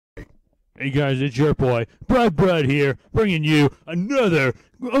Hey guys, it's your boy, Brud here, bringing you another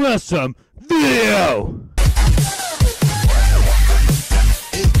awesome video!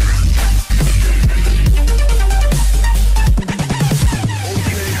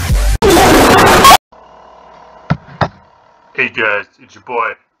 Hey guys, it's your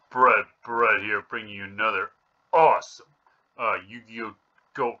boy, Brud here, bringing you another awesome Yu-Gi-Oh!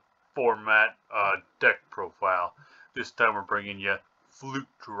 Go format deck profile. This time we're bringing you Flute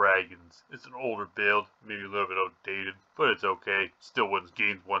Dragons. It's an older build, maybe a little bit outdated, but it's okay. Still wins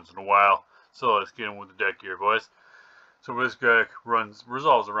games once in a while. So let's get in with the deck here, boys. So this deck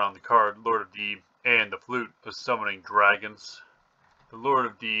resolves around the card Lord of D and the Flute of Summoning Dragons. The Lord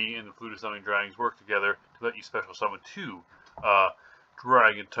of D and the Flute of Summoning Dragons work together to let you special summon two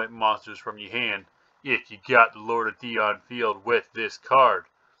dragon type monsters from your hand if you got the Lord of D on field with this card.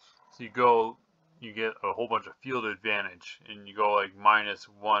 So you get a whole bunch of field advantage, and you go like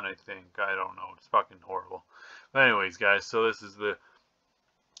 -1, I think. I don't know. It's fucking horrible. But anyways, guys, so this is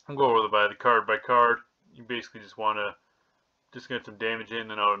I'll go over by card by card. You basically just want to get some damage in,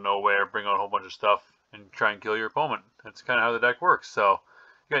 and out of nowhere, bring out a whole bunch of stuff, and try and kill your opponent. That's kind of how the deck works. So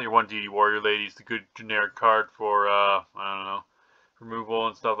you got your 1 DD Warrior Lady. It's a good generic card for, I don't know, removal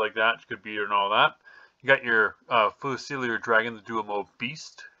and stuff like that. It's good beater and all that. You got your Fusillier Dragon, the Dual Mode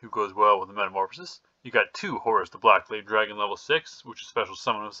Beast, who goes well with the Metamorphosis. You got 2 Horus, the Black Blade Dragon, level 6, which is special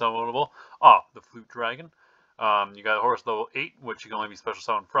summonable off the Flute Dragon. You got Horus level 8, which you can only be special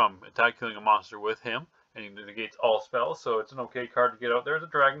summoned from. Attack killing a monster with him, and he negates all spells, so it's an okay card to get out there. It's a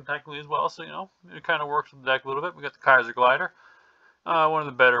dragon technically as well, so you know, it kind of works with the deck a little bit. We got the Kaiser Glider, one of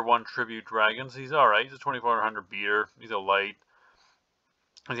the better 1 tribute dragons. He's alright, he's a 2400 beater, he's a light.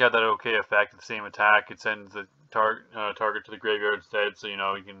 He's got that okay effect, the same attack. It sends the target to the graveyard instead, so you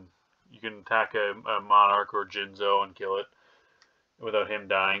know you can attack a Monarch or Jinzo and kill it without him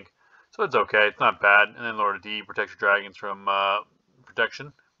dying. So it's okay, it's not bad. And then Lord of D protects your dragons from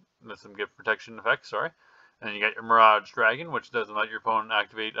protection. Lets them get protection effects, sorry. And then you got your Mirage Dragon, which doesn't let your opponent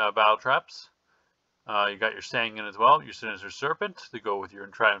activate battle traps. You got your Sangan as well, your Sinister Serpent to go with your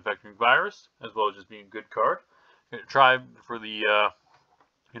Tri-Infecting Virus, as well as just being a good card. You got your Tribe for the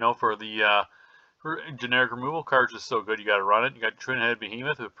for generic removal. Cards is so good you gotta run it. You got Twin-Headed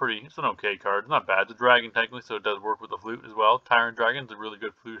Behemoth, it's an okay card. It's not bad. It's a dragon technically, so it does work with the flute as well. Tyrant Dragon's a really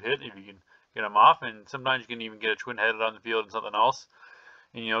good flute hit if you can get them off, and sometimes you can even get a twin-headed on the field and something else.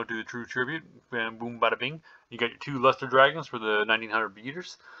 And you know, do the true tribute, bam, boom, bada bing. You got your 2 Luster Dragons for the 1900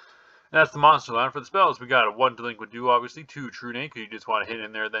 beaters. And that's the monster line. For the spells, we got a 1 Delinquent Duo, obviously, 2 True Name, because you just want to hit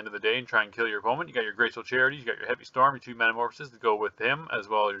in there at the end of the day and try and kill your opponent. You got your Graceful Charities, you got your Heavy Storm, your 2 Metamorphoses to go with him, as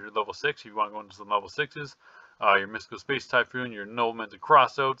well as your level 6 if you want to go into some level 6s. Your Mystical Space Typhoon, your Noblemen's and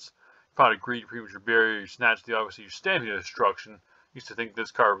Crossouts, Pot of Greed, Premature Barrier, your Snatch Deal, obviously your Stampede of Destruction. Used to think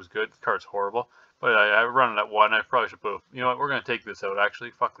this card was good. This card's horrible. But I run it at 1. I probably should put, you know what, we're going to take this out,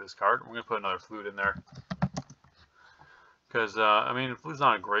 actually. Fuck this card. We're going to put another Flute in there. Because, I mean, Flute's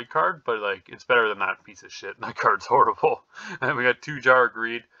not a great card, but, like, it's better than that piece of shit. That card's horrible. And then we got 2 Jar of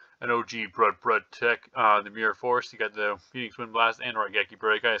Greed, an OG Brud Tech, the Mirror Force. You got the Phoenix Wind Blast and Raigeki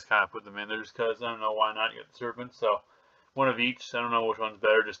Break. I just kind of put them in there just because, I don't know why not. You got the Serpent, so one of each. I don't know which one's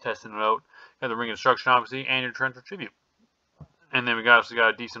better, just testing it out. You got the Ring of Destruction, obviously, and your Torrential Tribute. And then we also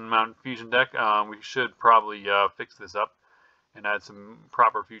got a decent amount of fusion deck. We should probably fix this up and add some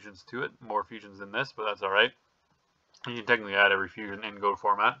proper fusions to it. More fusions than this, but that's alright. You can technically add every fusion in Go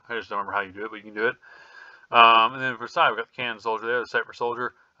format. I just don't remember how you do it, but you can do it. And then for side, we got the Cannon Soldier there, the Cypher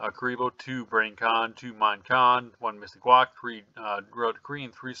Soldier, Karibo, 2 Brain Con, 2 Mind Con, 1 Mystic Walk, 3 Road Decree,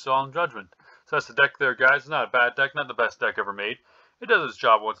 and 3 Solemn Judgment. So that's the deck there, guys. It's not a bad deck, not the best deck ever made. It does its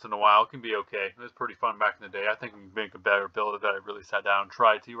job once in a while. It can be okay. It was pretty fun back in the day. I think we can make a better build if I really sat down and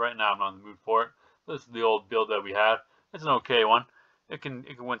tried to. Right now, I'm not in the mood for it. This is the old build that we had. It's an okay one. It can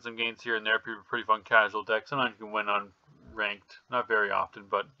win some games here and there. Pretty fun casual deck. Sometimes you can win on ranked. Not very often,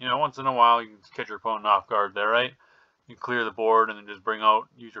 but you know, once in a while you can catch your opponent off guard there, right? You can clear the board and then just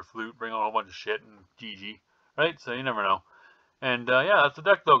use your flute, bring out a whole bunch of shit and GG. Right? So you never know. And yeah, that's the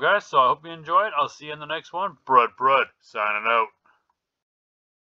deck though, guys. So I hope you enjoyed. I'll see you in the next one. Brud, signing out.